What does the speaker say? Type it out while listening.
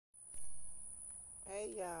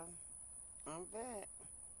Hey y'all, I'm back.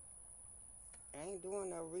 I ain't doing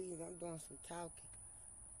no reading, I'm doing some talking.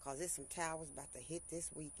 Cause there's some towers about to hit this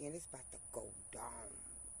weekend. It's about to go down.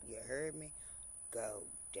 You heard me? Go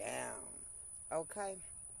down. Okay?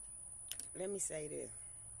 Let me say this.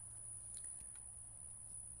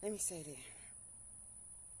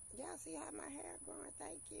 Y'all see how my hair growing?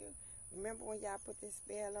 Thank you. Remember when y'all put this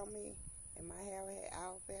spell on me and my hair had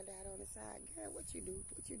all fell out on the side? Girl, what you do?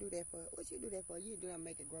 What you do that for? What you do that for? You do not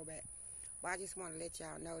make it grow back. But I just want to let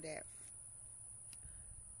y'all know that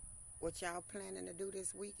what y'all planning to do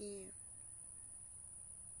this weekend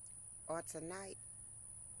or tonight,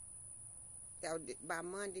 by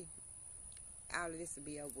Monday, all of this will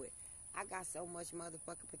be over with. I got so much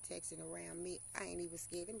motherfucking protection around me, I ain't even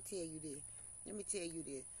scared. Let me tell you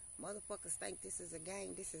this. Motherfuckers think this is a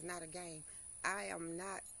game. This is not a game. I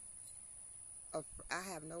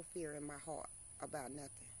have no fear in my heart about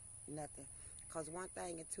nothing. Because one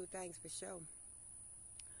thing and two things for sure.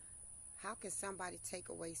 How can somebody take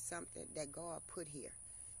away something that God put here?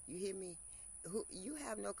 You hear me? You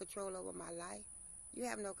have no control over my life. You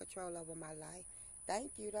have no control over my life.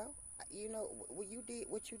 Thank you, though. You know, what you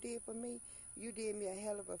did for me, you did me a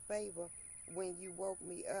hell of a favor when you woke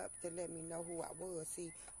me up to let me know who I was.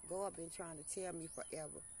 See, God been trying to tell me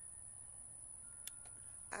forever.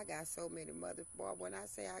 I got so many boy, when I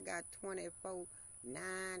say I got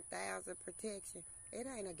 9,000 protection, it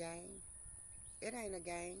ain't a game. It ain't a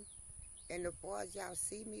game. And the boys, y'all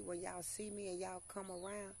see me, when y'all see me and y'all come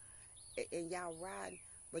around and y'all riding,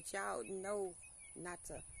 but y'all know not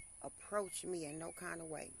to approach me in no kind of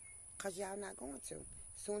way. Because y'all not going to.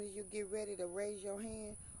 As soon as you get ready to raise your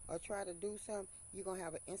hand or try to do something, you're going to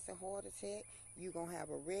have an instant heart attack. You're going to have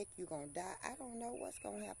a wreck. You're going to die. I don't know what's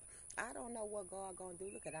going to happen. I don't know what God going to do.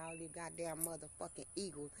 Look at all these goddamn motherfucking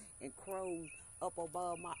eagles and crows up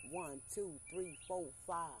above my 1, 2, 3, 4,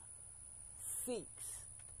 5, 6.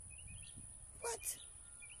 What?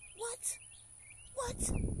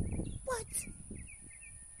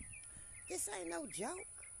 This ain't no joke.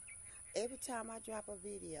 Every time I drop a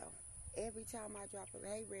video, hey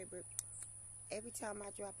Redbird, every time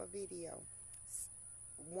I drop a video,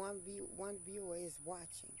 one viewer is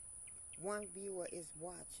watching. One viewer is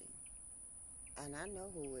watching. And I know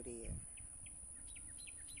who it is.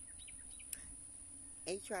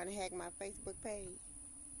 Ain't trying to hack my Facebook page.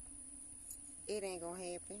 It ain't gonna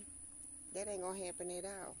happen. That ain't gonna happen at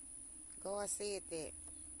all. God said that.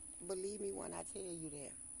 Believe me when I tell you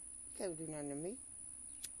that. You can't do nothing to me.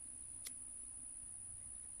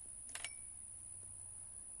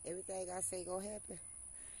 Everything I say gonna happen.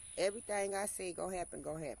 Everything I say gonna happen.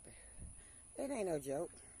 It ain't no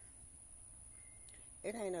joke.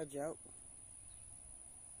 It ain't no joke.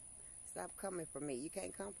 Stop coming for me. You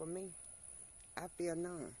can't come for me. I fear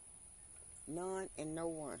none. None and no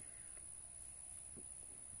one.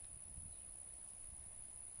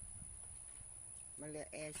 My little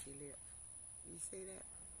ashy lip. You see that?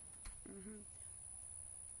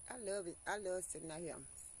 I love it. I love sitting out here.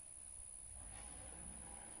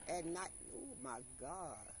 At night. Oh my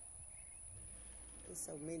God. There's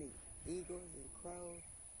so many eagles and crows.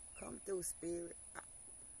 Come through, spirit.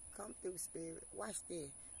 Come through, spirit. Watch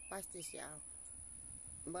this. Watch this, y'all.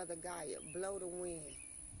 Mother Gaia, blow the wind.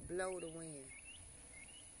 Blow the wind.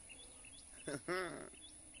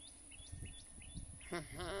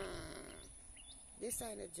 This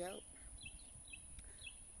ain't a joke.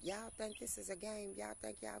 Y'all think this is a game? Y'all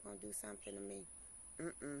think y'all gonna do something to me?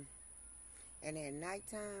 And at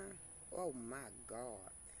nighttime, oh my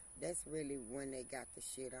God. That's really when they got the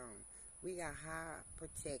shit on. We got high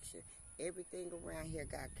protection. Everything around here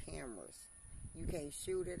got cameras. You can't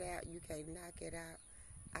shoot it out. You can't knock it out.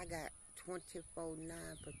 I got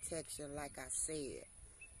 24/9 protection, like I said.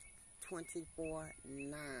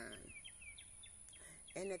 24/9.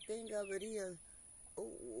 And the thing of it is,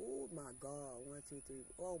 oh my God, 1, 2, 3.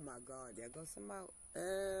 Oh my God, there goes some out.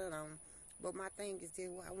 But my thing is this,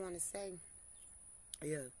 what I want to say.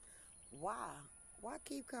 Yeah. Why? Why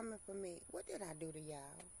keep coming for me? What did I do to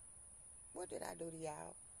y'all?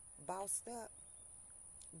 Bossed up.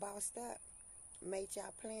 Made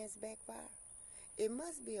y'all plans backfire. It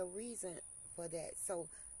must be a reason for that. So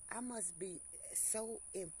I must be so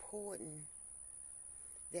important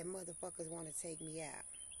that motherfuckers want to take me out.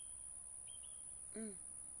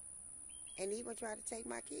 And even try to take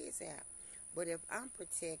my kids out. But if I'm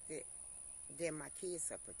protected, then my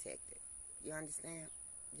kids are protected. You understand?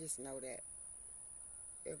 Just know that.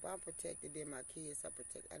 If I'm protected, then my kids are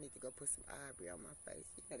protected. I need to go put some ivory on my face.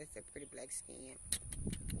 You know, that's a pretty black skin.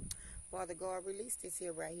 Father God, release this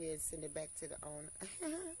here right here and send it back to the owner.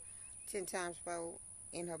 10 times fold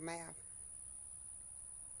in her mouth.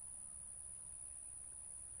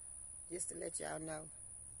 Just to let y'all know,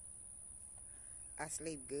 I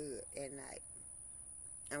sleep good at night.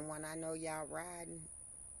 And when I know y'all riding,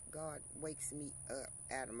 God wakes me up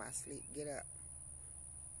out of my sleep. Get up.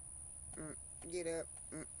 Get up.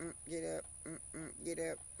 Get up. Get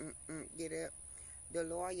up. Get up. The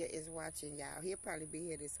lawyer is watching y'all. He'll probably be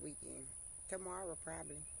here this weekend. Tomorrow,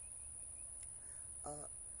 probably.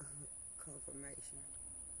 Confirmation.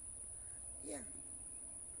 Yeah.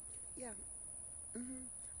 Yeah.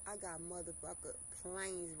 I got motherfucker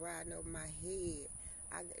planes riding over my head.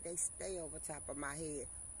 They stay over top of my head.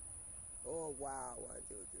 Oh, wow. 1,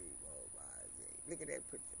 2, 3, 4, 5, 6. Look at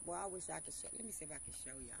that picture. Boy, I wish I could show. Let me see if I can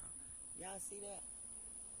show y'all. Y'all see that?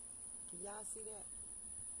 Can y'all see that?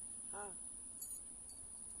 Huh?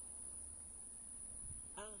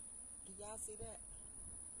 Can y'all see that?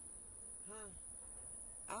 Huh?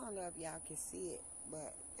 I don't know if y'all can see it,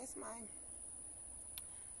 but that's my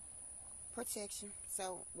protection.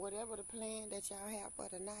 So whatever the plan that y'all have for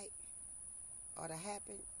the night or to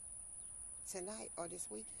happen tonight or this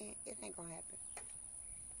weekend, it ain't gonna happen.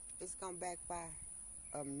 It's gonna backfire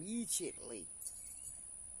immediately.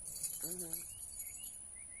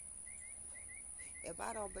 If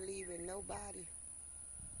I don't believe in nobody,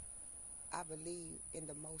 I believe in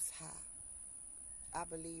the Most High. I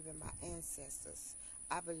believe in my ancestors.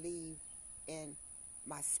 I believe in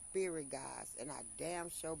my spirit guides. And I damn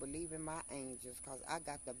sure believe in my angels, because I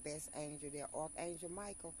got the best angel there. Archangel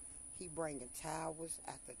Michael, he bringing towers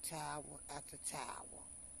after tower after tower.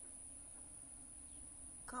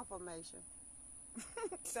 Confirmation.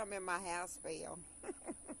 Some in my house fell.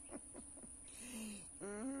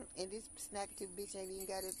 And this snack-tooth bitch ain't even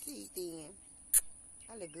got her teeth in.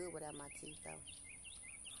 I look good without my teeth, though.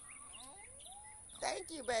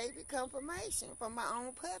 Thank you, baby. Confirmation from my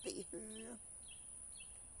own puppy.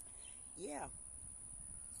 Yeah.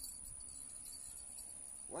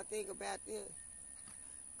 One thing about this,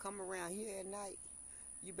 come around here at night,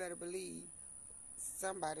 you better believe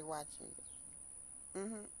somebody watching you.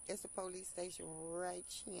 It's a police station right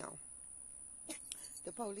here.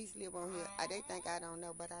 The police live on here. They think I don't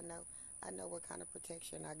know, but I know. I know what kind of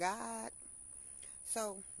protection I got.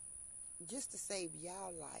 So, just to save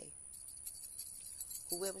y'all life,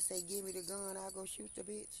 whoever say give me the gun, I'll go shoot the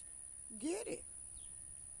bitch. Get it.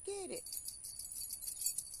 Get it.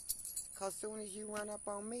 Because soon as you run up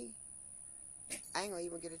on me, I ain't going to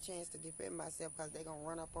even get a chance to defend myself, because they going to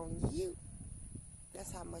run up on you.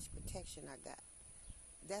 That's how much protection I got.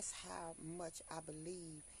 That's how much I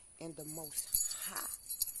believe in the Most High.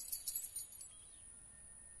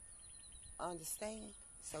 Understand?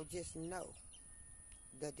 So just know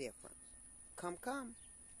the difference. Come.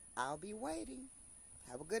 I'll be waiting.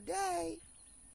 Have a good day.